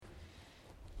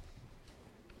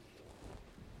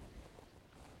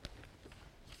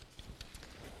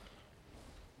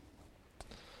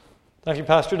Thank you,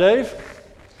 Pastor Dave.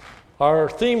 Our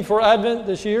theme for Advent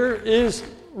this year is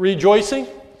rejoicing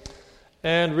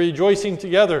and rejoicing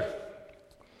together.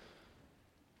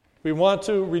 We want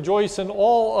to rejoice in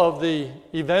all of the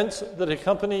events that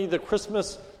accompany the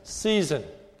Christmas season.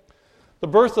 The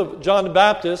birth of John the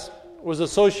Baptist was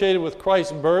associated with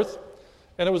Christ's birth,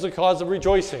 and it was a cause of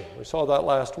rejoicing. We saw that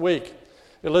last week.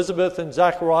 Elizabeth and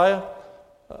Zechariah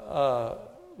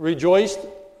rejoiced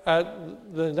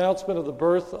at the announcement of the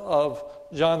birth of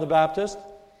John the Baptist,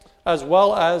 as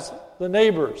well as the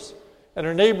neighbors. And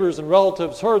her neighbors and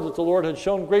relatives heard that the Lord had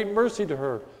shown great mercy to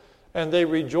her, and they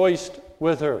rejoiced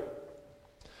with her.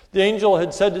 The angel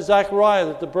had said to Zechariah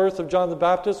that the birth of John the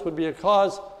Baptist would be a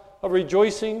cause of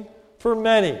rejoicing for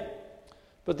many.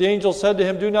 But the angel said to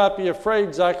him, "Do not be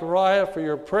afraid, Zechariah, for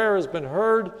your prayer has been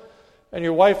heard, and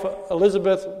your wife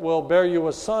Elizabeth will bear you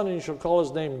a son, and you shall call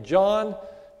his name John,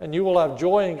 and you will have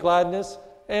joy and gladness,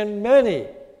 and many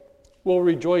will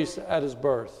rejoice at his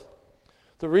birth."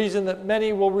 The reason that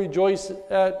many will rejoice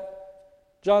at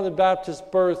John the Baptist's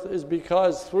birth is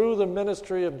because through the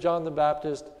ministry of John the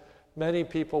Baptist, many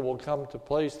people will come to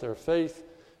place their faith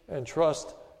and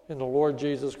trust in the Lord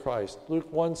Jesus Christ.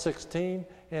 Luke 1:16,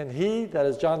 "And he," that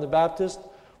is John the Baptist,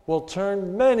 "will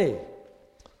turn many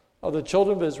of the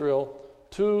children of Israel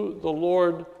to the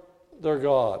Lord their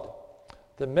God."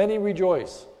 The many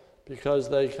rejoice because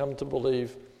they come to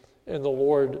believe in the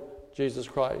Lord Jesus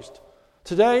Christ.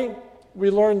 Today, we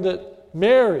learned that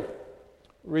Mary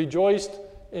rejoiced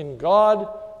in God,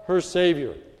 her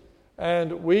Savior,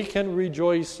 and we can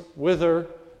rejoice with her,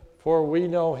 for we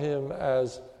know him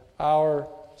as our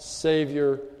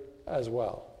Savior as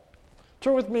well.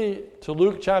 Turn with me to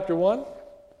Luke chapter 1.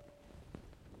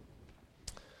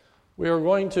 We are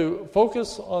going to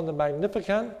focus on the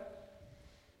Magnificat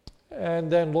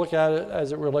and then look at it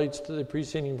as it relates to the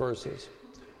preceding verses.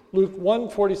 Luke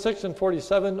 1:46 and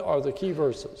 47 are the key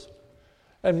verses.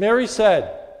 "And Mary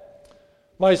said,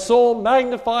 'My soul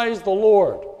magnifies the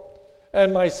Lord,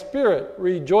 and my spirit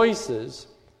rejoices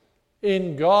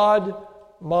in God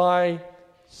my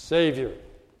Savior.'"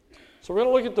 So we're going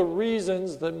to look at the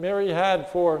reasons that Mary had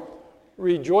for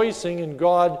rejoicing in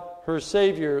God, her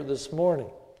Savior, this morning.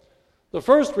 The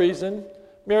first reason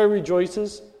Mary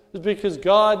rejoices is because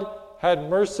God had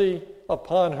mercy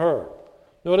upon her.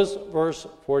 Notice verse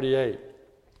 48.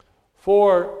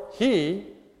 "For he,"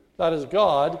 that is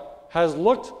God, "has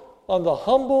looked on the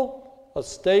humble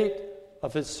estate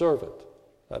of his servant,"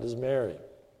 that is Mary.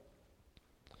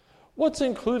 What's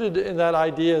included in that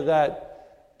idea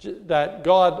that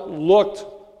God looked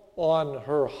on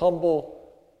her humble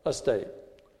estate?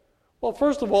 Well,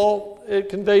 first of all, it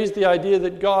conveys the idea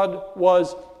that God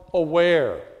was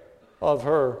aware of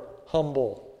her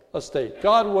humble estate.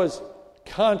 God was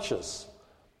conscious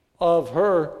of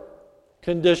her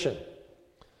condition.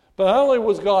 But not only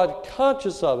was God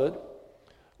conscious of it,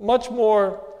 much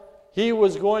more, he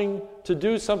was going to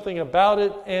do something about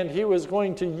it, and he was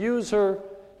going to use her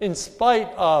in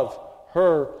spite of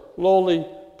her lowly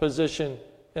position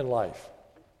in life.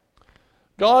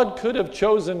 God could have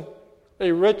chosen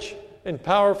a rich and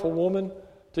powerful woman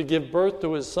to give birth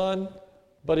to his son,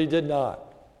 but he did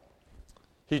not.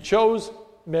 He chose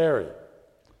Mary,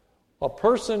 a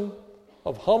person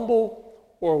of humble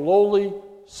or lowly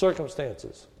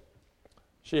circumstances.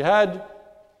 She had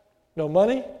no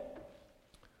money.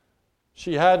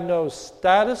 She had no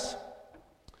status.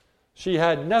 She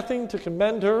had nothing to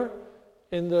commend her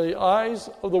in the eyes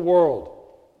of the world.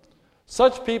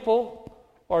 Such people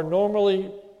are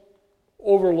normally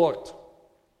overlooked.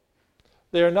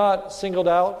 They are not singled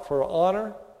out for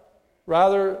honor.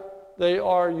 Rather, they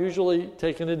are usually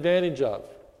taken advantage of.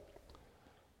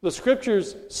 The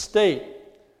scriptures state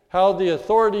how the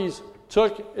authorities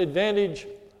took advantage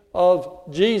of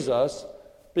Jesus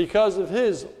because of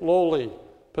his lowly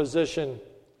position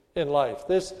in life.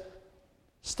 This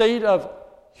state of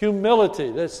humility,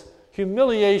 this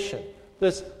humiliation,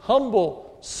 this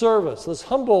humble service, this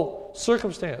humble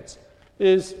circumstance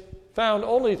is found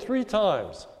only 3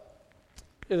 times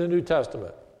in the New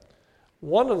Testament.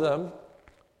 One of them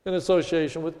in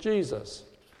association with Jesus.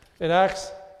 In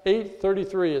Acts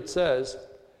 8:33 it says,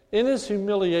 "In his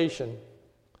humiliation,"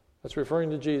 that's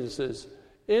referring to Jesus,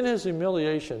 "in his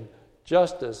humiliation,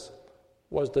 justice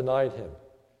was denied him."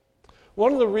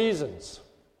 One of the reasons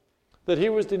that he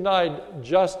was denied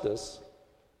justice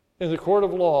in the court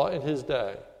of law in his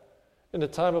day, in the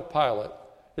time of Pilate,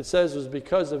 it says was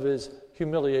because of his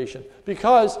humiliation,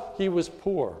 because he was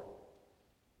poor,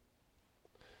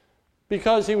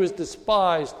 because he was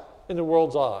despised in the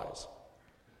world's eyes.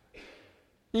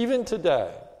 Even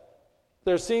today,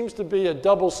 there seems to be a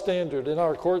double standard in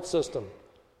our court system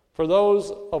for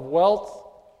those of wealth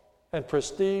and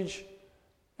prestige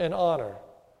and honor,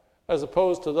 as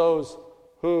opposed to those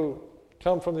who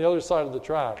come from the other side of the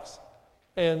tracks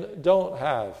and don't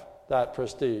have that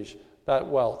prestige, that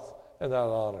wealth, and that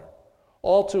honor.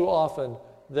 All too often,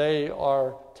 they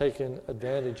are taken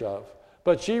advantage of.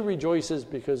 But she rejoices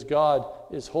because God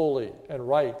is holy and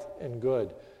right and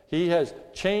good. He has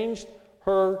changed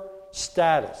her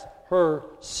status, her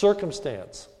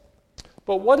circumstance.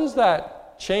 But what does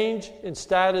that change in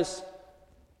status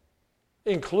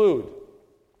include?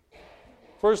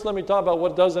 First, let me talk about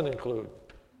what it doesn't include.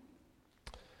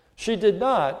 She did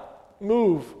not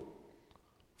move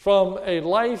from a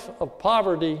life of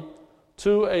poverty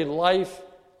to a life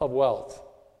of wealth.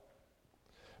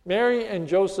 Mary and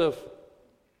Joseph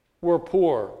were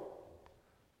poor.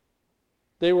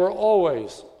 They were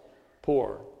always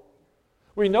poor.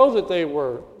 We know that they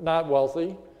were not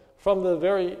wealthy from the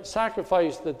very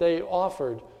sacrifice that they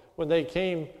offered when they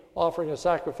came offering a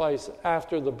sacrifice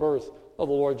after the birth of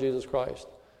the Lord Jesus Christ.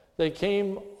 They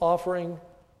came offering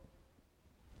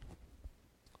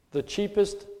the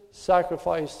cheapest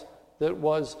sacrifice that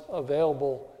was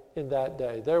available in that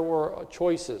day. There were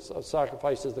choices of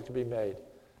sacrifices that could be made.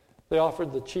 They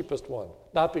offered the cheapest one,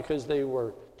 not because they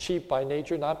were cheap by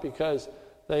nature, not because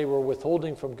they were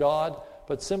withholding from God,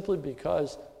 but simply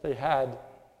because they had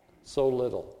so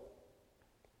little.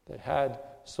 They had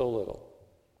so little.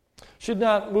 She did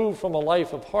not move from a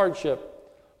life of hardship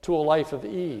to a life of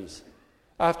ease.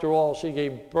 After all, she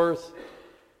gave birth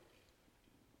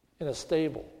in a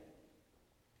stable.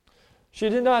 She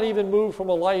did not even move from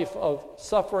a life of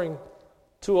suffering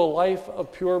to a life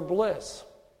of pure bliss.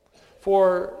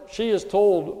 For she is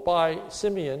told by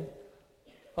Simeon,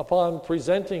 upon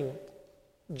presenting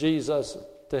Jesus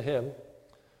to him,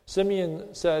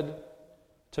 Simeon said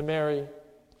to Mary,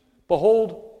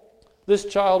 "Behold, this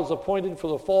child is appointed for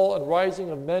the fall and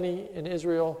rising of many in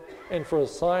Israel, and for a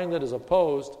sign that is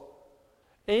opposed,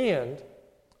 and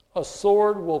a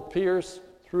sword will pierce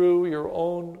through your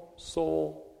own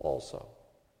soul also."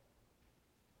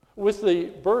 With the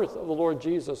birth of the Lord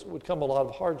Jesus would come a lot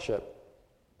of hardship.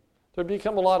 There'd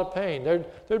become a lot of pain.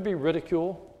 There'd be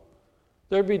ridicule.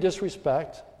 There'd be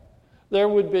disrespect. There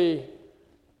would be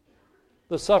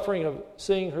the suffering of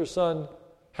seeing her son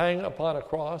hang upon a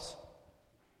cross,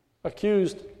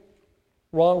 accused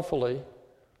wrongfully.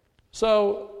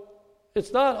 So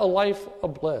it's not a life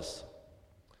of bliss.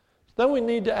 Then we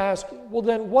need to ask, well,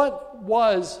 then what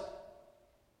was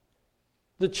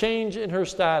the change in her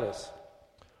status?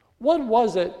 What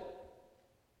was it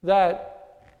that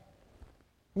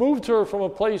moved her from a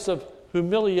place of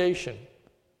humiliation,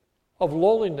 of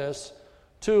lowliness,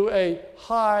 to a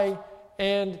high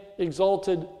and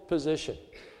exalted position?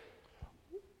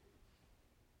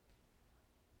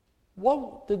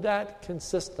 What did that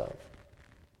consist of?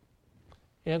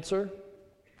 Answer: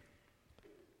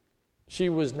 she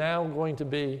was now going to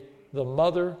be the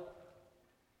mother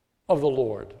of the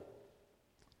Lord.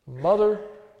 Mother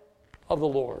of the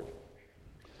Lord.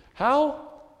 How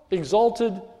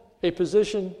exalted a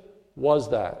position was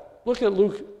that? Look at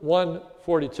Luke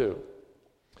 1:42.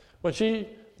 When she,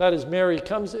 that is Mary,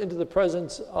 comes into the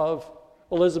presence of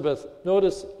Elizabeth,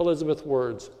 notice Elizabeth's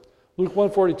words. Luke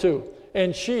 1:42.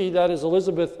 And she, that is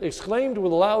Elizabeth, exclaimed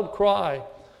with a loud cry,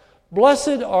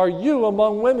 "Blessed are you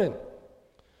among women,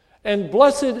 and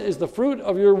blessed is the fruit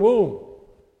of your womb."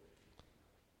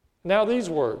 Now these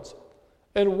words,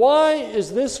 "And why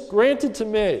is this granted to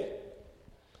me,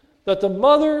 that the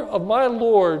mother of my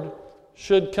Lord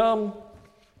should come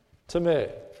to me?"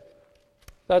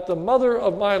 That the mother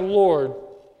of my Lord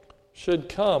should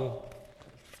come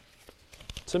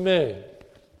to me.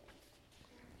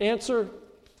 Answer: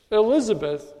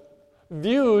 Elizabeth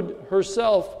viewed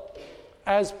herself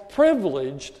as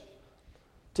privileged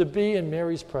to be in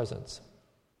Mary's presence.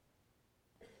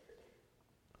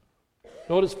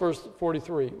 Notice verse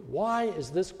 43. Why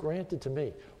is this granted to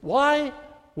me? Why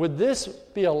would this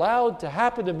be allowed to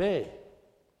happen to me?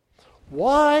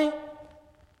 Why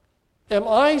am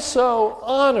I so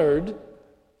honored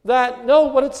that, know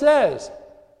what it says,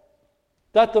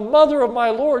 that the mother of my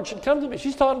Lord should come to me?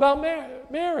 She's talking about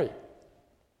Mary.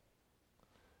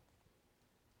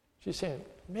 She's saying,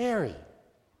 Mary,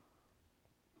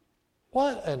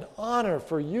 what an honor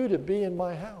for you to be in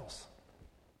my house.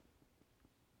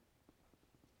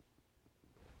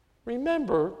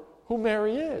 Remember who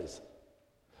Mary is.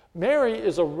 Mary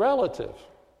is a relative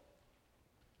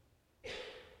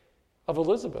of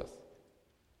Elizabeth.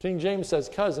 King James says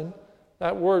cousin.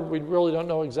 That word, we really don't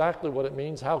know exactly what it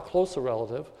means, how close a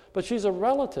relative, but she's a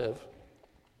relative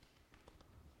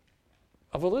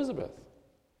of Elizabeth.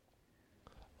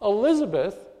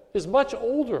 Elizabeth is much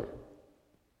older.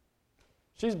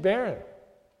 She's barren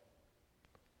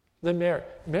than Mary.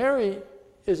 Mary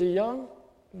is a young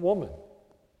woman.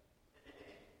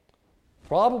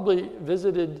 Probably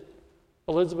visited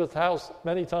Elizabeth's house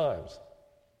many times.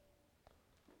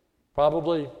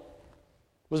 Probably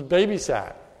was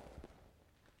babysat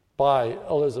by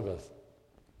Elizabeth.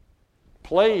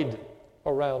 Played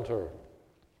around her.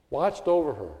 Watched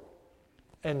over her.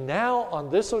 And now, on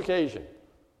this occasion,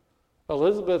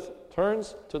 Elizabeth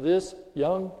turns to this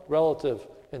young relative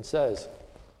and says,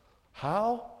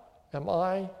 "How am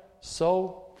I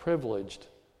so privileged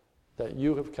that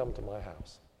you have come to my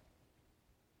house?"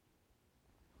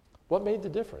 What made the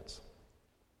difference?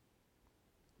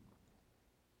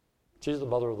 She's the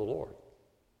mother of the Lord.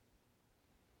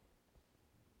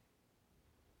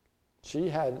 She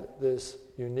had this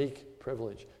unique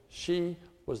privilege. She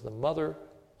was the mother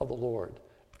of the Lord,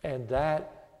 and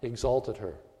that exalted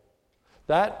her.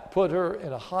 That put her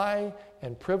in a high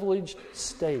and privileged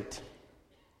state.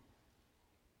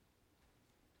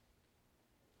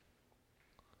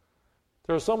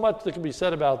 There's so much that can be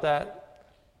said about that,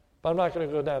 but I'm not going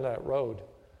to go down that road.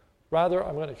 Rather,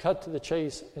 I'm going to cut to the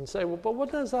chase and say, well, but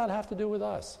what does that have to do with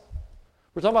us?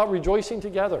 We're talking about rejoicing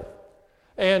together.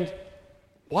 And,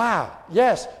 wow,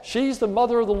 yes, she's the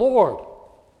mother of the Lord.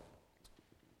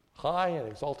 High and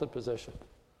exalted position.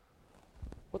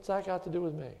 What's that got to do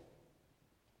with me?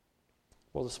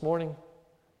 Well, this morning,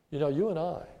 you and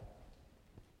I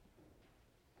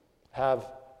have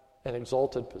an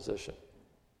exalted position.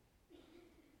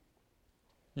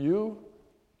 You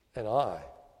and I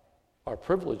are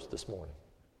privileged this morning.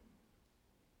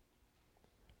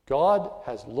 God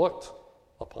has looked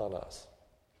upon us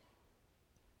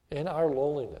in our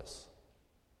loneliness,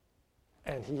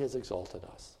 and He has exalted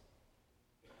us.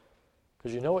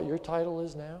 Because you know what your title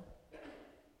is now?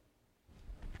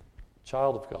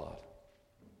 Child of God.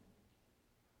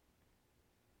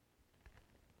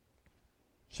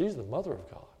 She's the mother of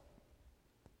God.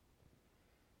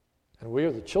 And we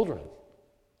are the children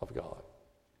of God.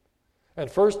 And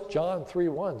 1 John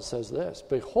 3:1 says this,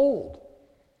 "Behold,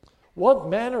 what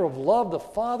manner of love the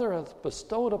Father hath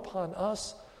bestowed upon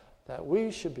us, that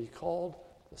we should be called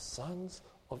the sons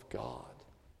of God."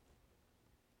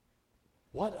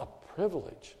 What a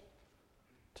privilege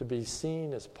to be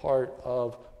seen as part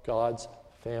of God's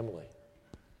family.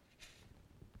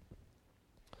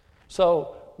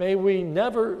 So, may we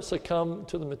never succumb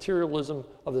to the materialism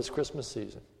of this Christmas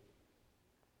season.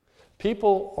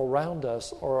 People around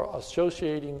us are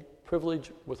associating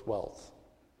privilege with wealth,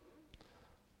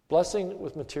 blessing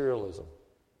with materialism.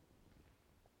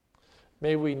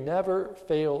 May we never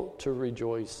fail to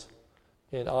rejoice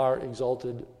in our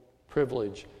exalted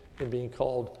privilege in being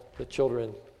called the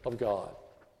children of God.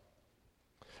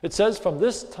 It says from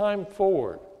this time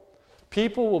forward,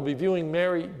 people will be viewing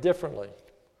Mary differently.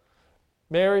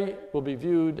 Mary will be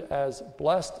viewed as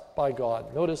blessed by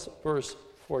God. Notice verse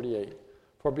 48.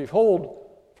 "For behold,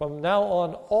 from now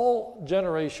on all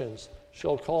generations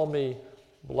shall call me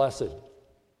blessed."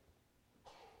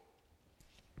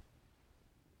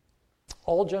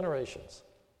 All generations.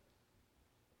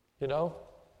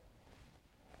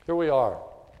 Here we are,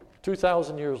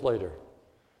 2,000 years later,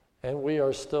 and we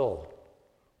are still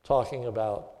talking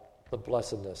about the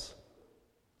blessedness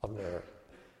of Mary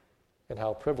and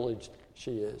how privileged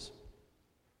she is.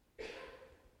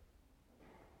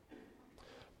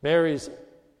 Mary's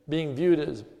being viewed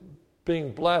as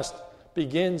being blessed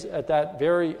begins at that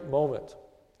very moment.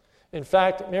 In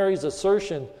fact, Mary's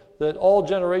assertion that all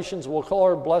generations will call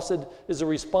her blessed is a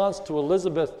response to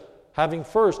Elizabeth having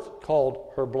first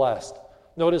called her blessed.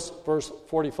 Notice verse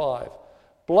 45.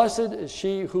 "Blessed is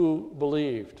she who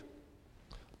believed."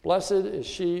 Blessed is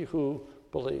she who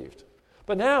believed.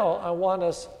 But now I want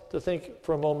us to think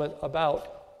for a moment about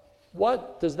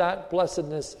what does that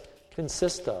blessedness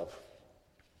consist of?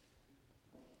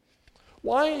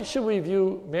 Why should we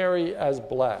view Mary as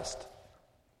blessed?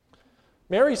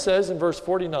 Mary says in verse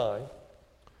 49,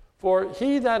 "For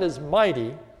he that is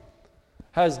mighty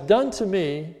has done to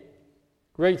me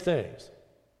great things."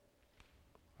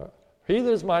 He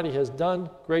that is mighty has done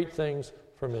great things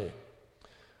for me.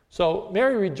 So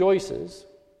Mary rejoices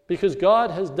because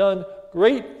God has done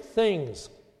great things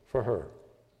for her.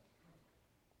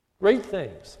 Great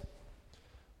things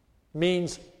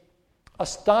means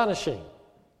astonishing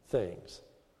things,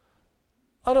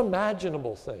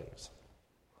 unimaginable things,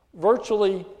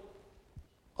 virtually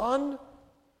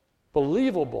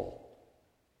unbelievable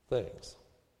things.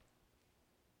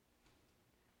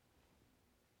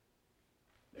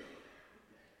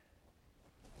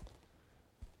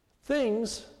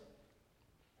 Things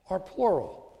are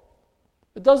plural.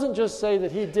 It doesn't just say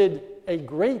that he did a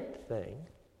great thing,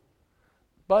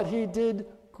 but he did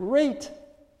great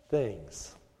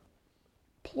things.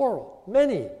 Plural,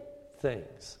 many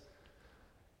things.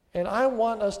 And I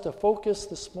want us to focus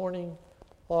this morning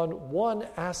on one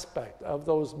aspect of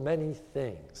those many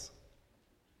things,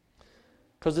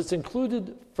 because it's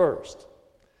included first.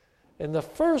 And the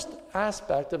first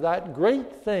aspect of that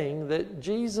great thing that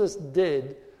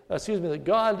that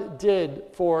God did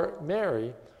for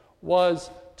Mary was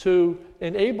to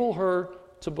enable her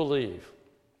to believe.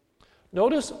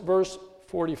 Notice verse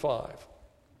 45.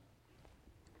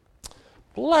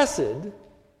 Blessed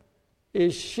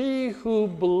is she who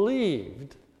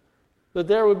believed that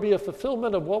there would be a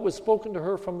fulfillment of what was spoken to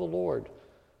her from the Lord.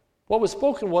 What was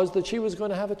spoken was that she was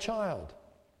going to have a child.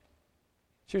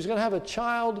 She was going to have a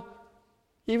child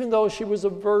even though she was a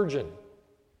virgin.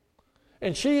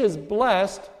 And she is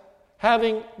blessed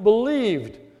having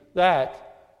believed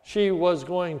that she was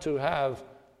going to have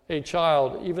a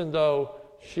child even though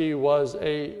she was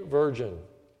a virgin.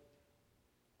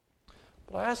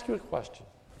 But I ask you a question.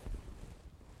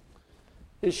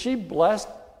 Is she blessed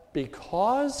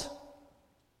because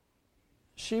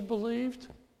she believed?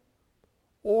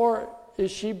 Or is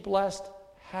she blessed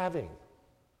having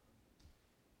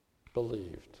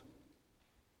believed?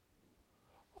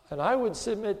 And I would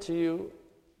submit to you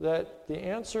that the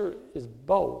answer is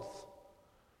both,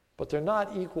 but they're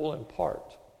not equal in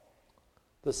part.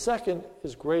 The second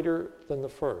is greater than the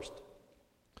first.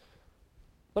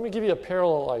 Let me give you a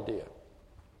parallel idea.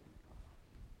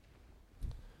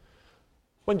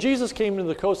 When Jesus came to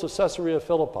the coast of Caesarea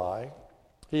Philippi,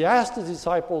 he asked his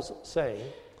disciples, saying,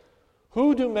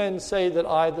 "Who do men say that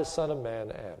I, the Son of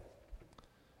Man, am?"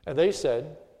 And they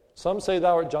said, "Some say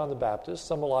thou art John the Baptist,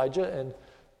 some Elijah, and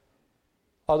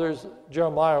others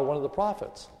Jeremiah, one of the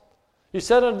prophets." He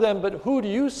said unto them, "But who do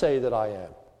you say that I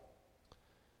am?"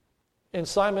 And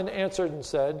Simon answered and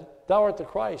said, "Thou art the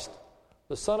Christ,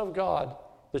 the Son of God,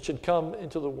 that should come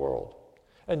into the world."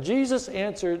 And Jesus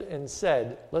answered and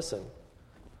said, listen,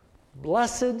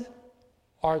 "Blessed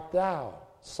art thou,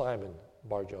 Simon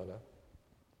Bar-Jonah,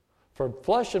 for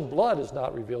flesh and blood has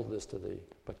not revealed this to thee,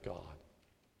 but God."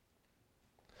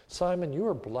 Simon, you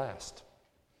are blessed.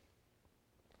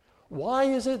 Why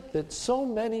is it that so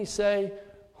many say,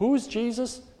 who's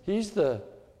Jesus? He's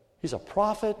a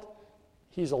prophet.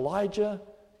 He's Elijah.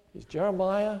 He's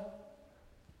Jeremiah.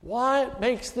 What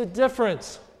makes the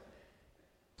difference?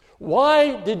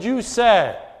 Why did you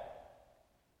say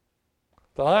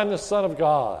that I'm the Son of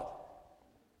God?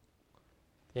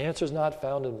 The answer is not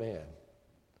found in man.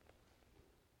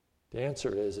 The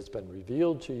answer is it's been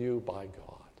revealed to you by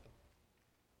God.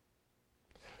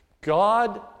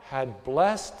 God had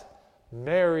blessed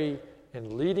Mary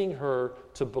in leading her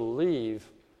to believe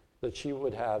that she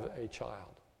would have a child.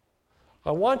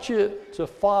 I want you to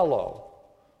follow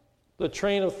the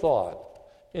train of thought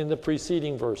in the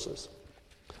preceding verses.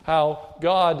 How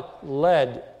God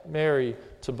led Mary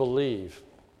to believe.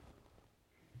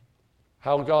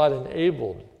 How God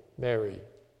enabled Mary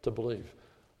to believe.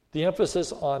 The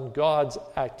emphasis on God's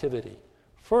activity.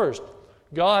 First,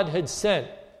 God had sent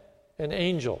an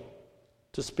angel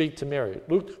to speak to Mary.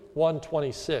 Luke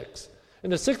 1:26.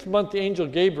 In the 6th month, the angel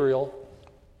Gabriel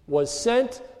was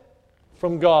sent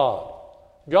from God.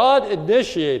 God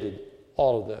initiated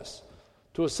all of this.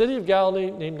 To a city of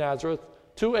Galilee named Nazareth,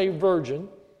 to a virgin,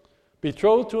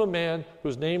 betrothed to a man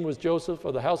whose name was Joseph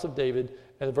of the house of David,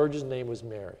 and the virgin's name was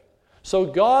Mary. So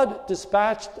God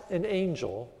dispatched an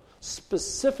angel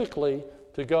specifically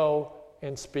to go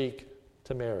and speak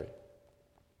to Mary.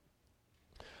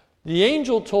 The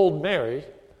angel told Mary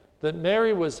that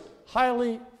Mary was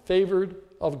highly favored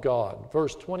of God.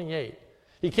 Verse 28.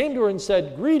 He came to her and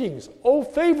said, "Greetings, O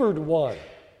favored one."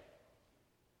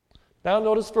 Now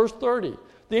notice verse 30.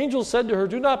 The angel said to her,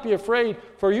 "Do not be afraid,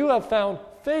 for you have found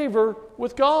favor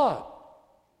with God."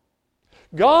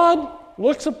 God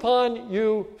looks upon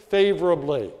you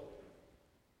favorably.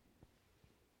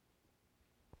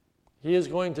 He is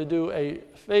going to do a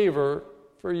favor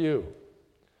for you.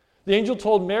 The angel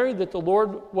told Mary that the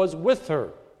Lord was with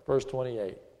her, verse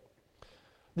 28.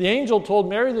 The angel told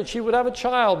Mary that she would have a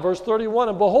child, verse 31,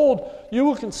 "And behold, you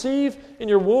will conceive in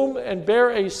your womb and bear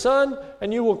a son,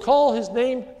 and you will call his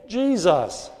name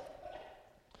Jesus."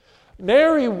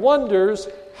 Mary wonders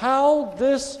how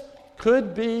this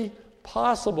could be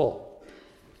possible.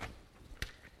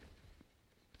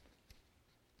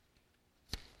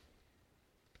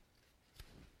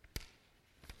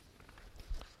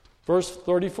 Verse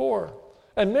 34.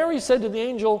 And Mary said to the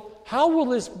angel, "How will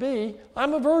this be?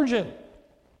 I'm a virgin."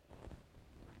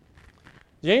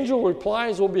 The angel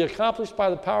replies, will be accomplished by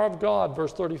the power of God,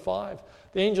 verse 35.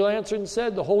 The angel answered and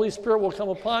said, the Holy Spirit will come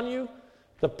upon you.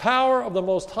 The power of the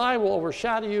Most High will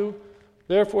overshadow you.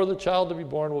 Therefore, the child to be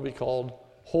born will be called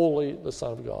Holy, the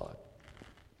Son of God.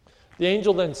 The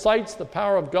angel then cites the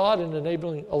power of God in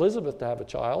enabling Elizabeth to have a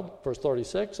child, verse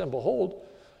 36. And behold,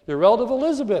 your relative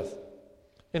Elizabeth,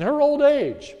 in her old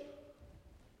age,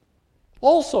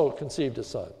 also conceived a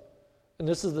son. And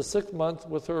this is the 6th month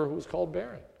with her who is called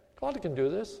barren. God can do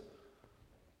this.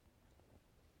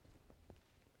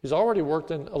 He's already worked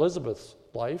in Elizabeth's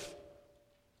life.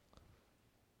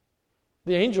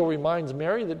 The angel reminds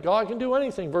Mary that God can do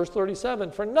anything. Verse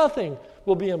 37, for nothing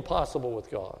will be impossible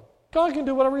with God. God can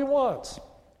do whatever he wants.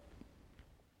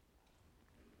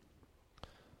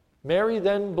 Mary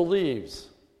then believes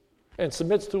and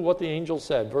submits to what the angel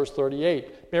said. Verse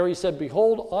 38, Mary said,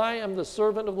 behold, I am the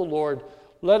servant of the Lord.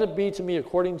 Let it be to me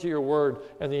according to your word.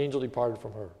 And the angel departed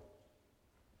from her.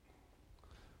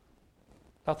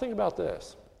 Now think about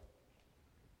this.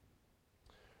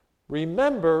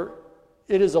 Remember,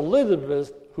 it is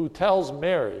Elizabeth who tells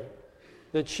Mary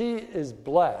that she is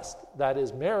blessed, that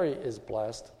is, Mary is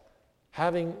blessed,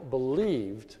 having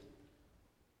believed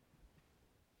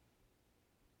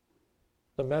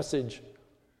the message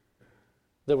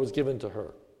that was given to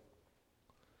her.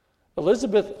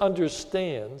 Elizabeth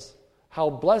understands how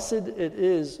blessed it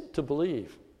is to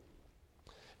believe.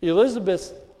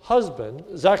 Elizabeth's husband,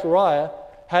 Zechariah,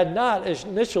 had not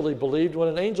initially believed when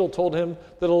an angel told him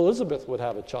that Elizabeth would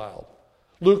have a child.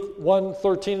 Luke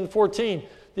 1:13 and 14,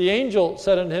 the angel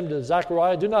said unto him to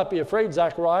Zechariah, do not be afraid,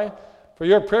 Zechariah, for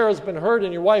your prayer has been heard,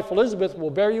 and your wife Elizabeth will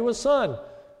bear you a son.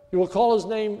 You will call his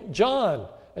name John,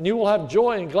 and you will have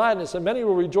joy and gladness, and many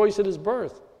will rejoice at his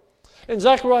birth. And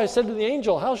Zechariah said to the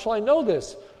angel, how shall I know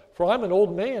this? For I'm an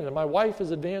old man, and my wife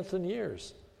is advanced in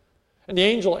years. And the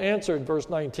angel answered, verse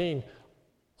 19,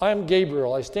 I am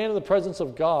Gabriel. I stand in the presence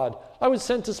of God. I was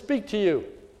sent to speak to you,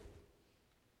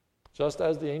 just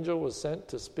as the angel was sent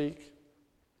to speak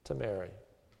to Mary,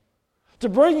 to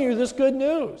bring you this good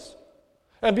news.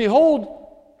 And behold,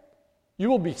 you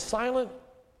will be silent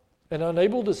and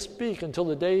unable to speak until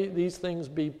the day these things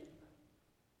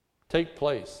take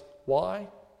place. Why?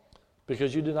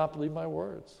 Because you did not believe my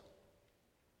words,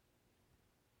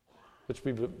 which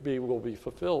will be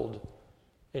fulfilled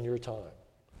in your time.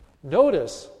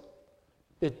 Notice,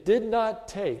 it did not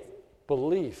take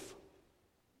belief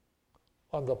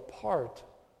on the part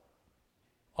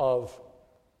of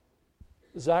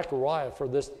Zechariah for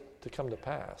this to come to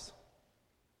pass.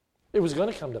 It was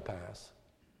going to come to pass,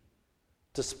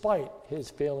 despite his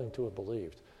failing to have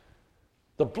believed.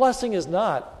 The blessing is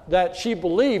not that she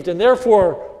believed and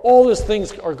therefore all these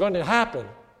things are going to happen.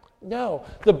 No,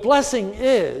 the blessing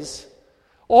is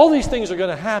all these things are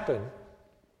going to happen,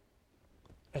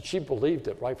 and she believed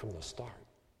it right from the start.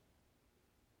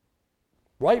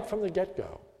 Right from the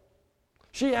get-go.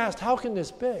 She asked, how can this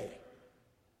be?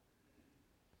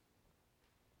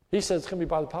 He said it's going to be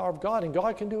by the power of God, and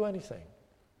God can do anything.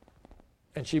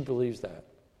 And she believes that.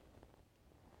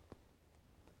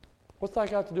 What's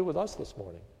that got to do with us this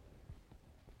morning?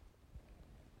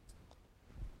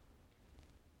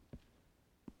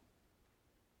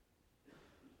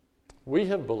 We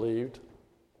have believed,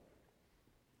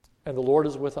 and the Lord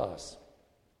is with us.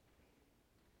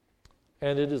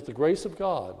 And it is the grace of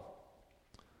God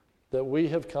that we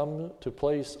have come to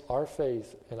place our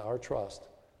faith and our trust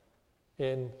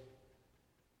in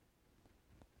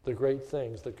the great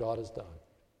things that God has done.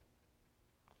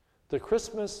 The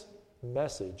Christmas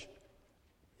message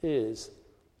is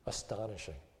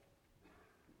astonishing.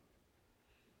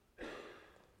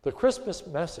 The Christmas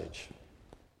message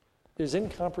is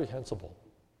incomprehensible.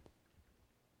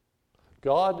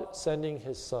 God sending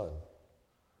his Son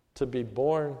to be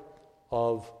born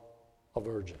of a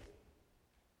virgin.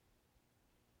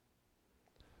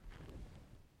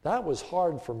 That was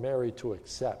hard for Mary to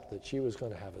accept, that she was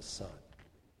going to have a son.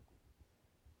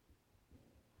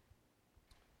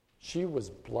 She was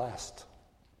blessed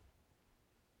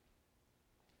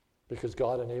because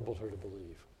God enabled her to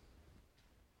believe.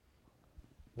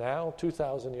 Now,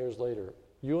 2,000 years later,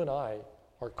 you and I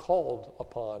are called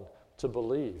upon to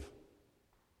believe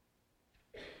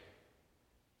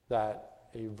that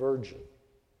a virgin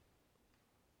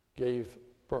gave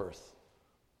birth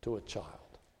to a child.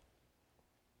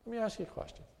 Let me ask you a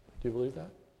question. Do you believe that?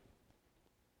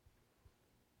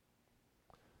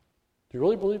 Do you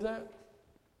really believe that?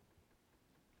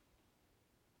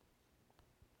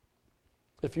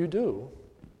 If you do,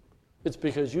 it's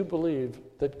because you believe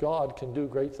that God can do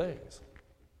great things.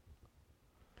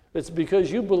 It's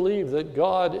because you believe that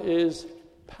God is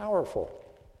powerful.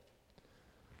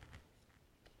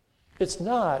 It's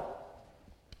not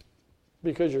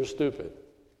because you're stupid.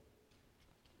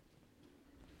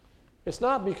 It's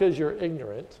not because you're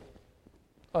ignorant,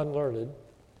 unlearned,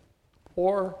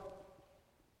 or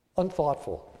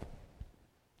unthoughtful.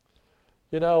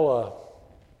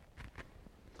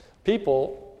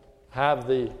 People have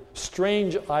the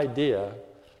strange idea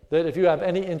that if you have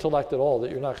any intellect at all,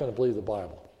 that you're not going to believe the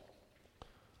Bible.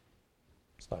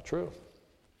 It's not true.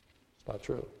 It's not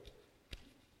true.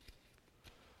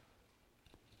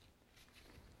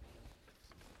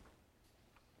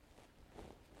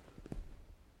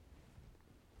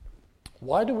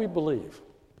 Why do we believe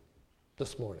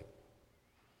this morning?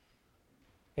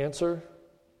 Answer,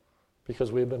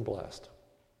 because we have been blessed.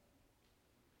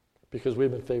 Because we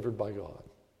have been favored by God.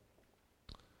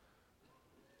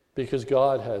 Because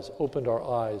God has opened our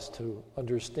eyes to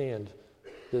understand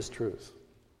this truth.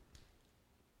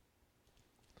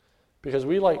 Because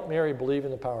we, like Mary, believe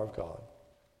in the power of God.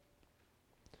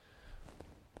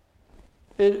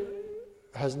 It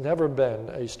has never been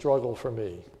a struggle for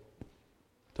me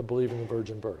to believe in the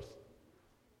virgin birth.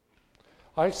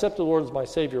 I accepted the Lord as my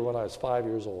Savior when I was 5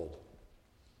 years old.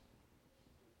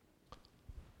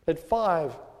 At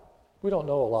 5, we don't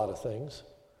know a lot of things,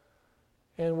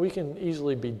 and we can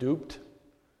easily be duped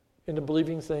into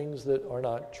believing things that are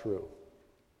not true.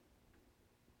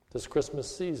 This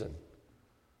Christmas season,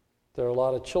 there are a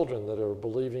lot of children that are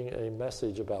believing a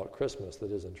message about Christmas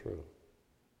that isn't true.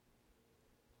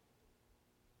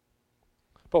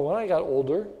 But when I got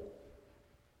older,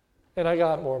 and I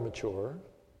got more mature,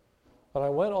 and I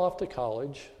went off to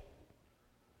college,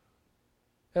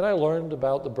 and I learned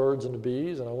about the birds and the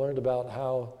bees, and I learned about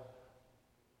how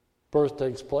birth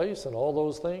takes place and all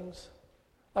those things,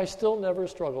 I still never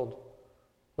struggled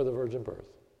with a virgin birth.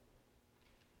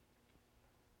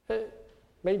 It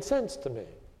made sense to me.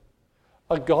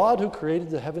 A God who created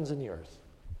the heavens and the earth,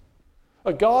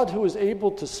 a God who is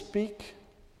able to speak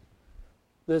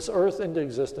this earth into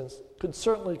existence, could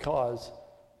certainly cause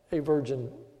a virgin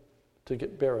to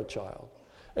bear a child.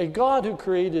 A God who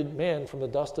created man from the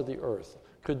dust of the earth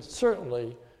could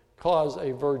certainly cause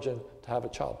a virgin to have a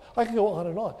child. I can go on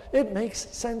and on. It makes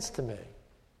sense to me.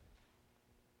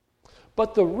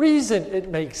 But the reason it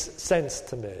makes sense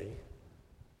to me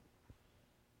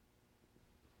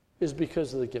is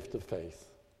because of the gift of faith.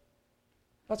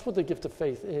 That's what the gift of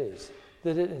faith is,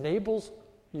 that it enables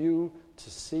you to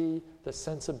see the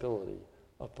sensibility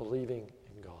of believing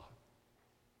in God.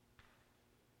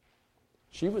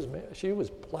 She was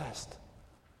blessed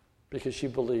because she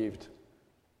believed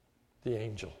the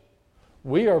angel.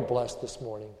 We are blessed this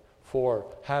morning for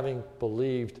having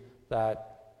believed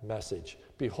that message.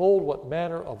 Behold what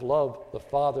manner of love the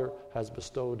Father has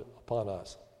bestowed upon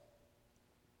us.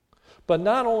 But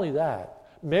not only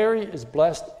that, Mary is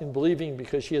blessed in believing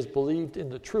because she has believed in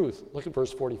the truth. Look at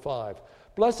verse 45.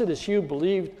 Blessed is she who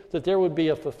believed that there would be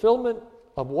a fulfillment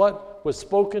of what was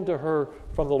spoken to her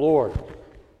from the Lord.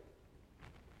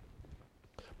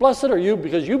 Blessed are you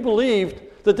because you believed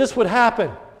that this would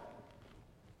happen.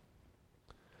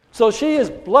 So she is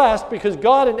blessed because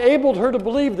God enabled her to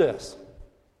believe this.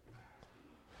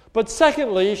 But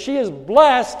secondly, she is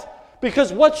blessed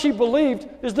because what she believed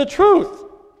is the truth.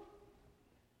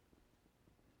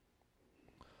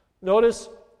 Notice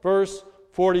verse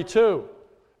 42.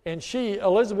 And she,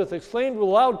 Elizabeth, exclaimed with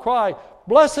a loud cry,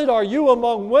 Blessed are you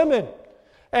among women,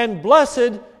 and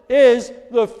blessed is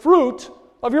the fruit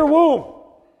of your womb.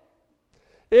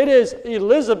 It is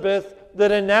Elizabeth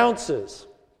that announces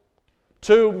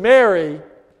to Mary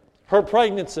her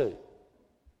pregnancy.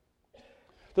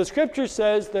 The scripture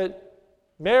says that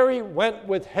Mary went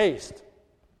with haste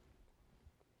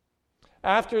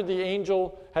after the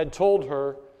angel had told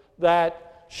her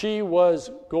that she was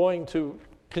going to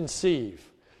conceive.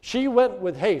 She went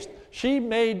with haste. She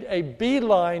made a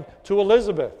beeline to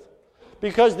Elizabeth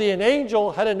because the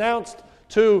angel had announced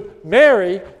to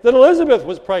Mary that Elizabeth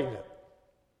was pregnant.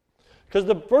 Because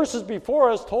the verses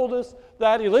before us told us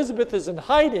that Elizabeth is in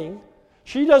hiding.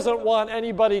 She doesn't want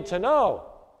anybody to know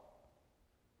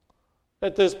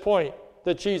at this point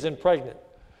that she's pregnant.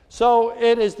 So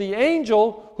it is the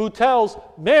angel who tells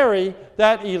Mary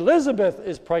that Elizabeth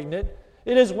is pregnant.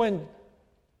 It is when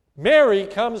Mary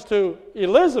comes to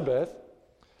Elizabeth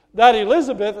that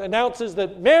Elizabeth announces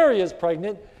that Mary is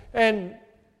pregnant, and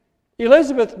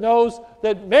Elizabeth knows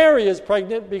that Mary is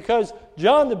pregnant because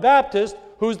John the Baptist,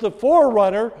 who's the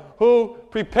forerunner who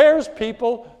prepares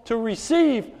people to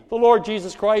receive the Lord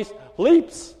Jesus Christ,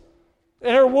 leaps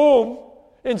in her womb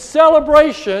in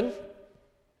celebration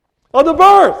of the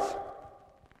birth,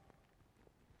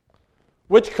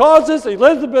 which causes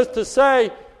Elizabeth to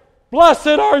say, Blessed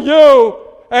are you,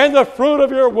 and the fruit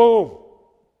of your womb.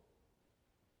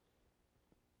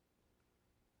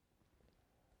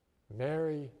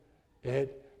 Mary,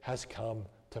 it has come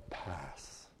to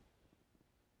pass.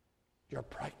 You're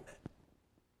pregnant.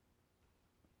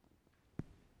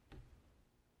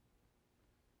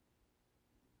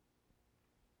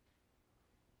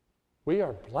 We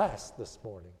are blessed this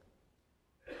morning.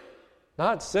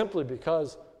 Not simply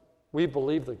because we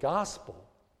believe the gospel.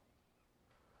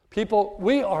 People,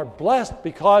 we are blessed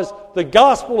because the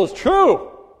gospel is true.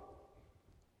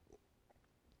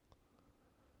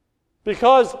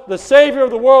 Because the Savior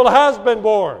of the world has been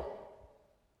born.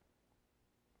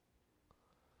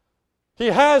 He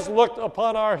has looked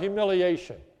upon our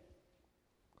humiliation.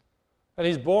 And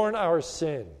He's borne our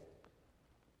sin,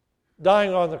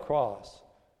 dying on the cross.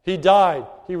 He died,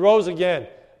 He rose again,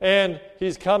 and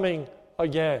He's coming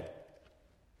again.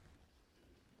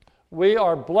 We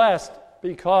are blessed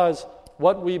because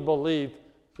what we believe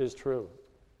is true.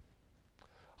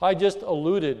 I just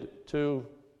alluded to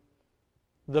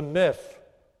the myth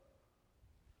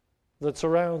that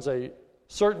surrounds a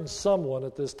certain someone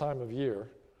at this time of year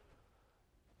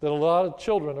that a lot of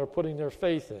children are putting their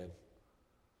faith in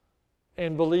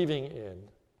and believing in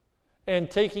and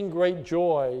taking great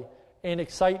joy and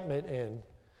excitement in,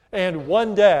 and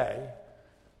one day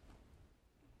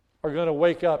are going to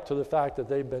wake up to the fact that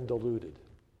they've been deluded.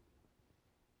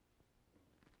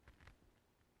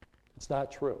 It's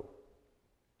not true.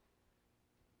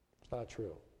 It's not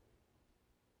true.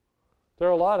 There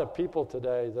are a lot of people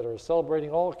today that are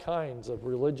celebrating all kinds of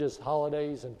religious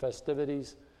holidays and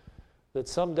festivities that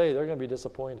someday they're going to be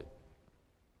disappointed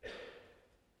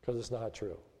because it's not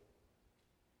true.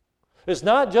 It's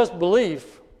not just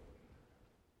belief,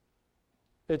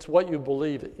 it's what you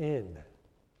believe in.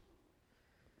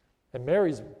 And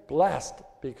Mary's blessed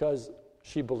because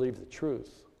she believed the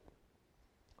truth.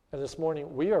 And this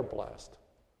morning we are blessed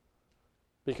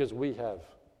because we have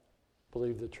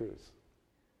believed the truth.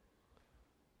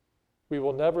 We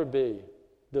will never be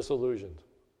disillusioned.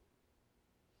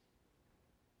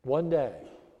 One day,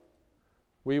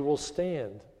 we will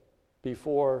stand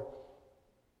before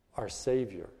our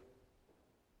Savior.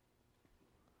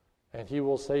 And He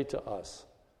will say to us,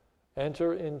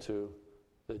 enter into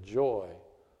the joy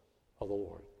of the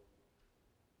Lord.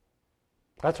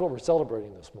 That's what we're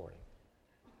celebrating this morning.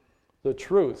 The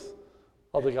truth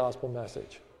of the gospel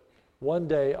message. One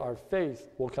day, our faith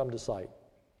will come to sight.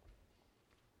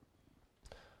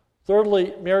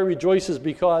 Thirdly, Mary rejoices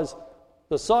because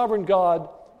the sovereign God,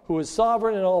 who is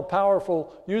sovereign and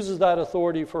all-powerful, uses that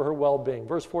authority for her well-being.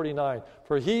 Verse 49,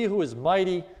 for He who is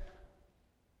mighty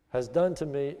has done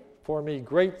for me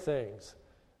great things.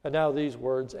 And now these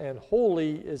words, and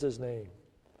holy is His name.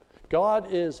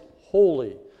 God is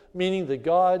holy, meaning that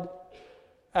God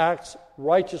acts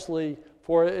righteously,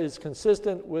 for it is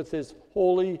consistent with His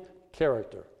holy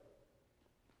character.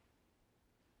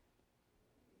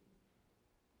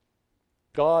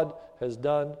 God has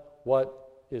done what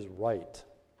is right.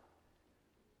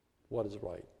 What is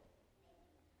right.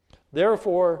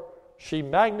 Therefore, she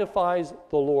magnifies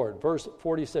the Lord. Verse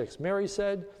 46, Mary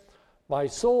said, my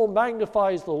soul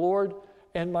magnifies the Lord,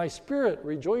 and my spirit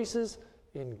rejoices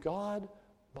in God,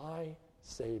 my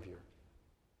Savior.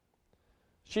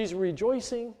 She's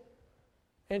rejoicing,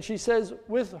 and she says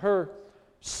with her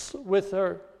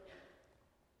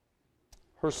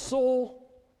soul,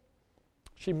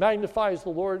 she magnifies the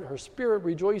Lord. Her spirit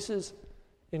rejoices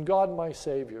in God, my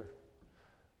Savior.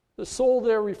 The soul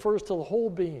there refers to the whole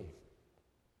being.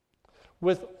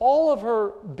 With all of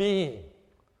her being,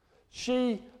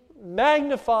 she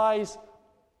magnifies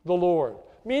the Lord,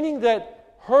 meaning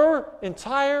that her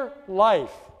entire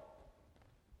life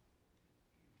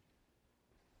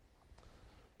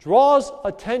draws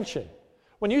attention.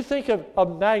 When you think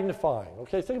of magnifying,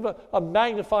 okay, think of a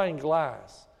magnifying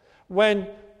glass. When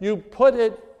you put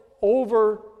it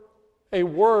over a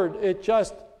word, it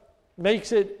just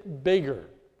makes it bigger.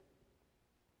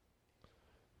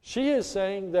 She is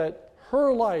saying that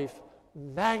her life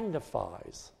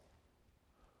magnifies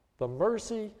the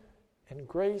mercy and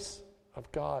grace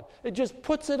of God. It just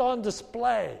puts it on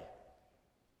display.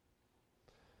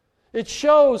 It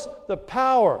shows the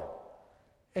power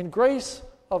and grace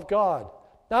of God,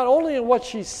 not only in what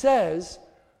she says,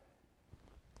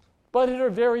 but in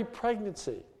her very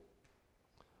pregnancy.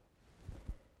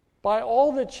 By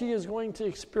all that she is going to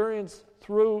experience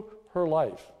through her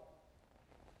life.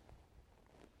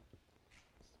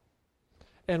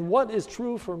 And what is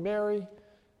true for Mary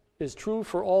is true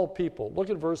for all people.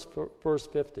 Look at verse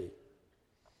 50.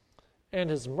 And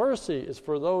His mercy is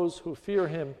for those who fear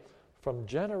Him from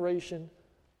generation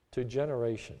to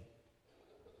generation.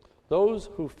 those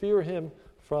who fear him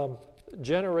from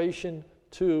generation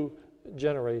to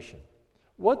generation.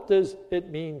 What does it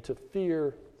mean to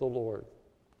fear the Lord?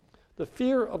 The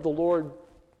fear of the Lord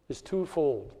is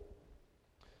twofold.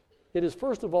 It is,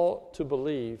 first of all, to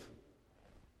believe,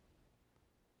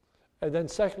 and then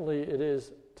secondly, it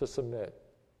is to submit.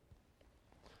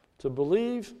 To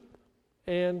believe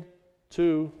and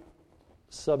to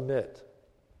submit.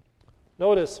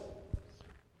 Notice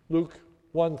Luke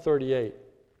 1:38.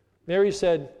 Mary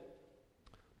said,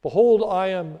 "Behold, I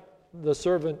am the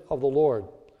servant of the Lord.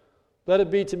 Let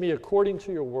it be to me according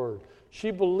to your word."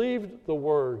 She believed the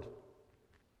word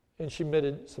and she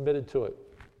submitted to it.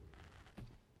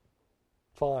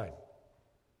 Fine.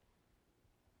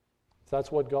 If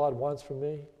that's what God wants from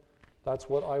me, that's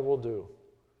what I will do.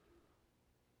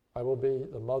 I will be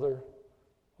the mother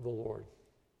of the Lord.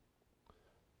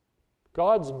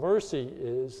 God's mercy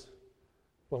is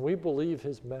when we believe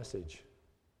his message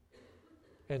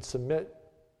and submit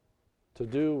to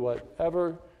do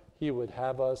whatever he would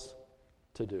have us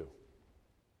to do.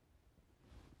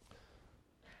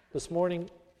 This morning,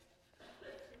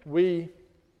 we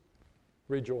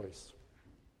rejoice.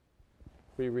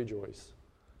 We rejoice.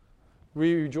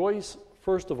 We rejoice,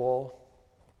 first of all,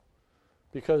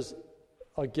 because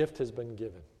a gift has been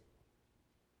given.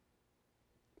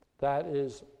 That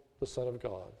is the Son of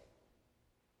God.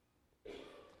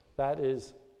 That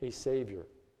is a Savior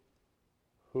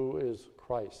who is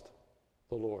Christ,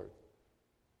 the Lord.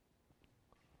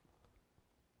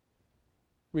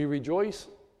 We rejoice,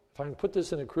 if I can put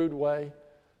this in a crude way,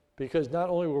 because not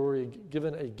only were we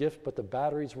given a gift, but the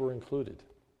batteries were included.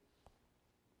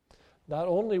 Not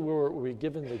only were we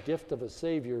given the gift of a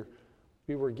Savior,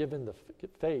 we were given the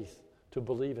faith to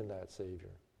believe in that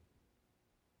Savior.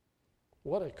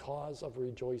 What a cause of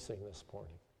rejoicing this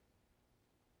morning.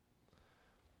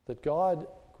 That God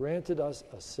granted us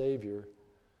a Savior.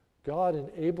 God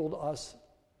enabled us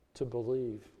to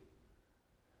believe.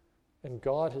 And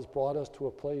God has brought us to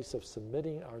a place of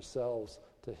submitting ourselves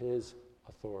to his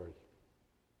authority.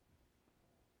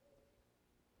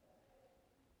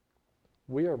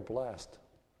 We are blessed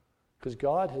because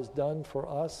God has done for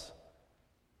us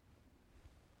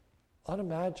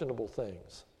unimaginable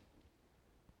things,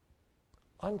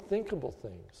 unthinkable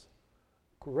things,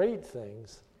 great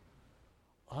things,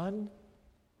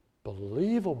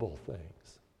 unbelievable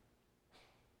things,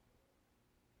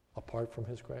 apart from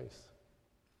his grace.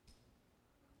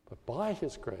 But by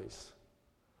his grace,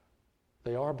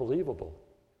 they are believable.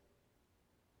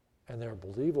 And they're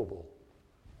believable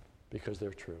because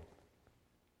they're true.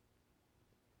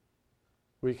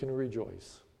 We can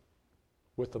rejoice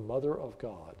with the Mother of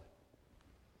God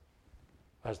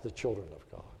as the children of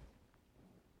God.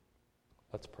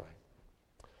 Let's pray.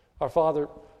 Our Father,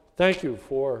 thank you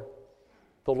for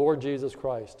the Lord Jesus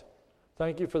Christ.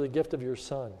 Thank you for the gift of your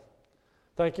Son.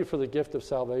 Thank you for the gift of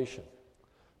salvation.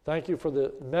 Thank you for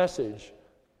the message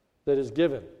that is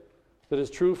given, that is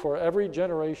true for every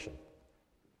generation.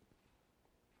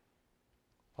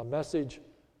 A message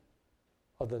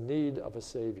of the need of a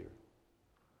Savior.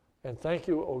 And thank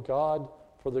you, O God,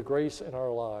 for the grace in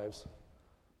our lives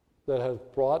that has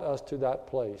brought us to that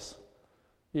place.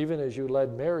 Even as you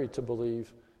led Mary to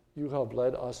believe, you have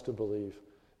led us to believe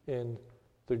in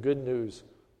the good news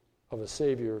of a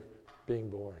Savior being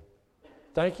born.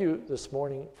 Thank you this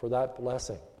morning for that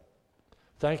blessing.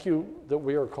 Thank you that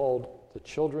we are called the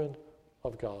children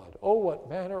of God. Oh, what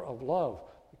manner of love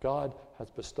God has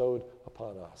bestowed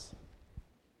upon us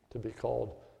to be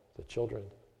called the children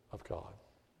of God.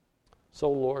 So,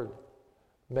 Lord,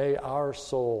 may our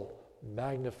soul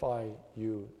magnify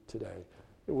you today.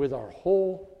 With our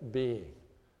whole being,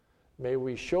 may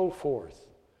we show forth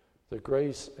the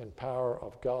grace and power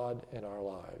of God in our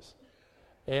lives.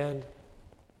 And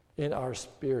in our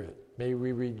spirit, may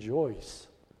we rejoice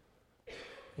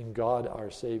in God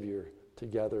our Savior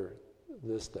together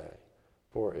this day.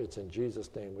 For it's in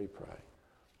Jesus' name we pray.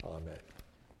 Amen.